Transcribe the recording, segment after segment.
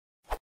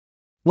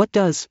What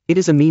does "it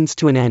is a means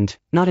to an end,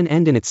 not an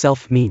end in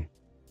itself" mean?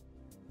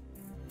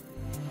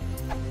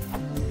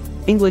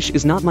 English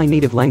is not my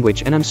native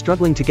language and I'm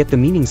struggling to get the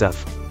meanings of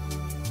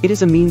 "it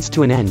is a means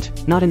to an end,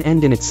 not an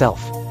end in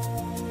itself."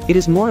 It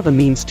is more of a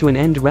means to an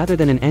end rather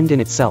than an end in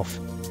itself.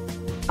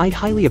 I'd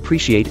highly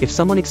appreciate if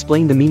someone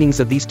explained the meanings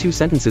of these two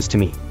sentences to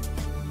me.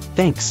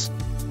 Thanks.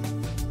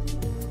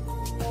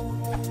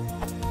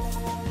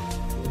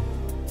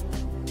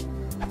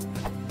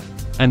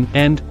 An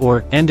end,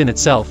 or end in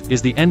itself,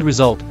 is the end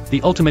result,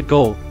 the ultimate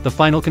goal, the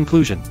final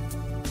conclusion.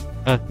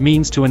 A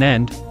means to an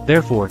end,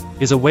 therefore,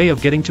 is a way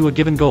of getting to a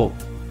given goal.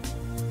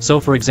 So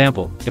for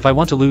example, if I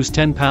want to lose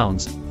 10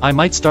 pounds, I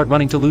might start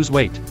running to lose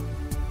weight.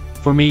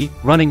 For me,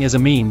 running is a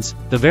means,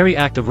 the very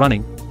act of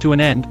running, to an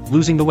end,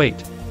 losing the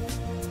weight.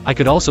 I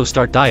could also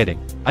start dieting.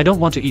 I don't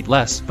want to eat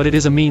less, but it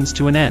is a means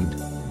to an end.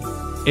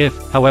 If,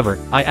 however,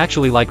 I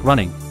actually like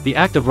running, the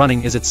act of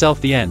running is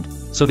itself the end,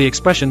 so the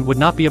expression would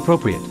not be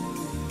appropriate.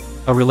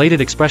 A related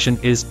expression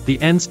is, the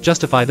ends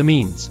justify the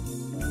means.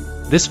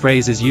 This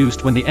phrase is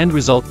used when the end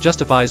result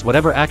justifies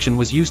whatever action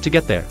was used to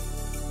get there.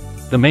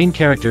 The main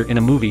character in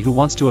a movie who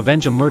wants to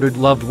avenge a murdered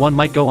loved one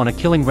might go on a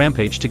killing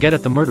rampage to get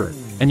at the murderer,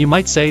 and you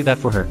might say that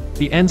for her,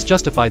 the ends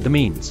justified the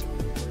means.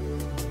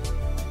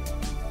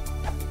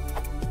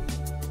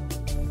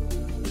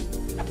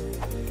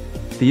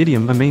 The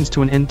idiom "a means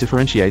to an end"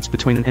 differentiates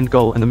between an end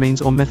goal and the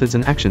means or methods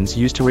and actions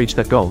used to reach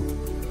that goal.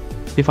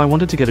 If I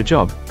wanted to get a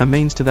job, a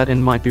means to that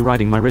end might be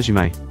writing my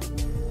resume.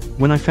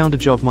 When I found a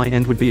job, my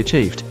end would be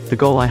achieved, the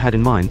goal I had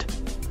in mind.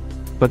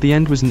 But the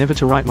end was never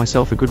to write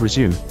myself a good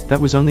resume,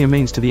 that was only a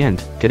means to the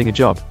end, getting a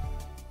job.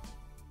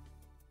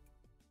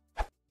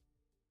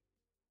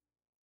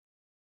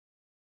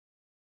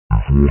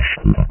 Ich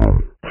wusste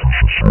dann,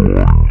 dieses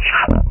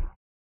Jahr